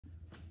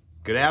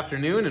Good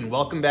afternoon and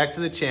welcome back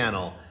to the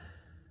channel.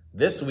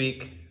 This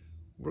week,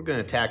 we're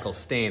gonna tackle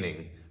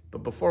staining. But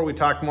before we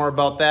talk more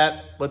about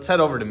that, let's head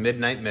over to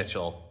Midnight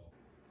Mitchell.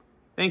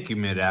 Thank you,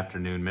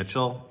 Mid-Afternoon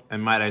Mitchell.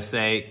 And might I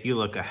say, you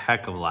look a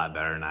heck of a lot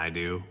better than I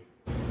do.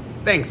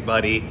 Thanks,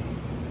 buddy.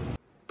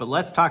 But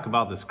let's talk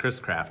about this Chris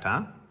Craft,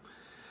 huh?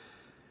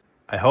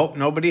 I hope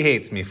nobody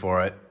hates me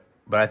for it,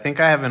 but I think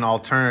I have an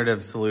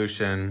alternative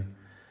solution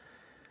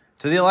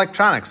to the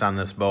electronics on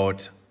this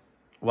boat.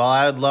 While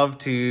I would love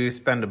to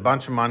spend a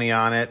bunch of money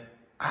on it,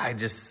 I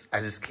just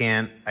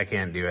can't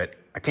do it.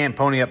 I can't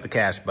pony up the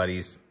cash,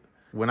 buddies.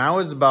 When I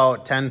was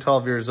about 10,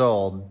 12 years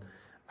old,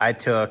 I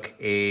took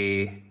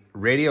a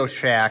Radio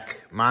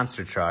Shack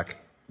monster truck,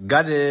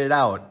 gutted it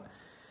out,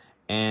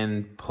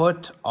 and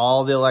put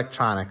all the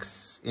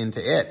electronics into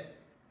it.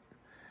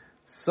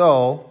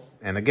 So,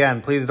 and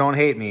again, please don't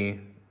hate me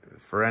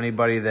for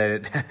anybody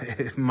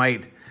that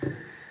might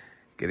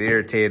get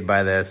irritated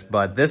by this,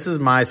 but this is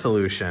my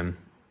solution.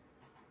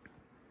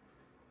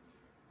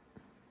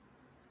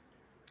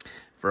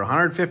 For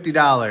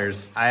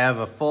 $150, I have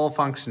a full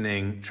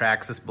functioning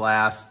Traxxas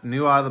Blast,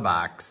 new out of the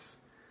box.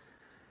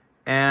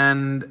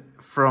 And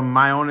from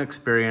my own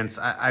experience,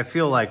 I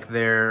feel like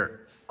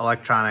their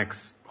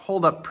electronics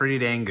hold up pretty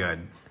dang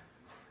good.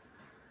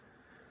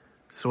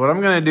 So what I'm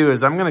gonna do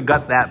is I'm gonna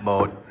gut that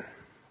boat.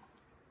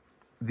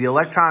 The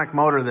electronic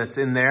motor that's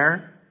in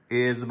there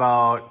is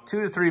about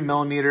 2 to 3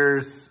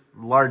 millimeters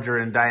larger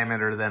in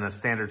diameter than a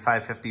standard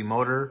 550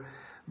 motor.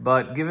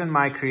 But given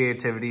my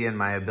creativity and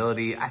my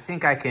ability, I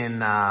think I can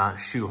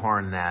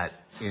shoehorn that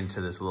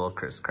into this little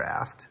Chris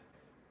Craft.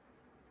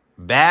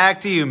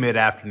 Back to you,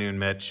 Mid-Afternoon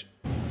Mitch.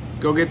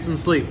 Go get some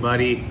sleep,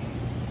 buddy.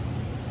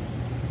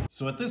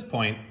 So at this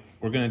point,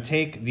 we're gonna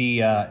take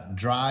the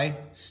dry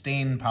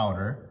stain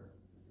powder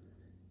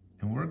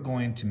and we're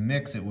going to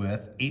mix it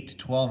with 8 to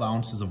 12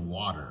 ounces of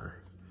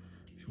water.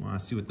 If you wanna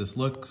see what this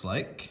looks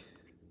like,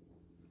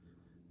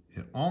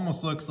 it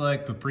almost looks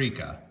like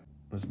paprika.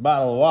 This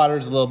bottle of water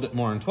is a little bit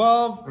more than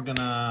 12. We're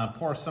gonna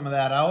pour some of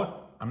that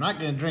out. I'm not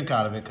gonna drink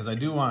out of it because I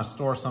do wanna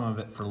store some of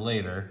it for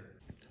later.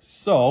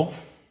 So,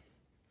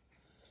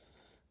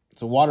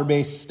 it's a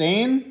water-based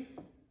stain.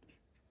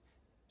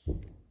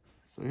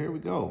 So here we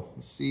go.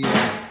 Let's see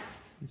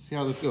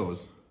how this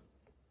goes.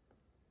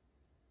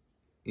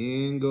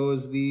 In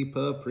goes the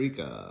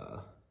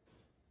paprika.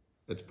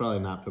 It's probably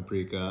not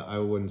paprika. I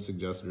wouldn't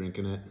suggest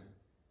drinking it.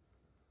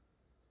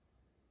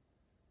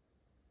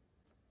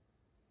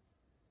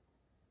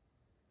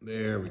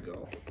 There we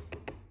go.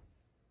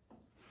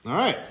 All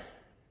right.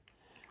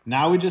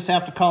 Now we just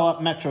have to call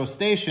up Metro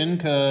Station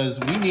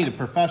because we need a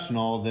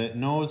professional that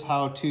knows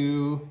how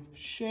to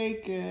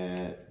shake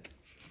it.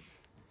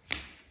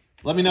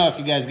 Let me know if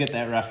you guys get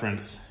that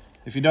reference.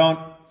 If you don't,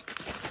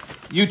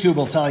 YouTube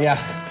will tell ya.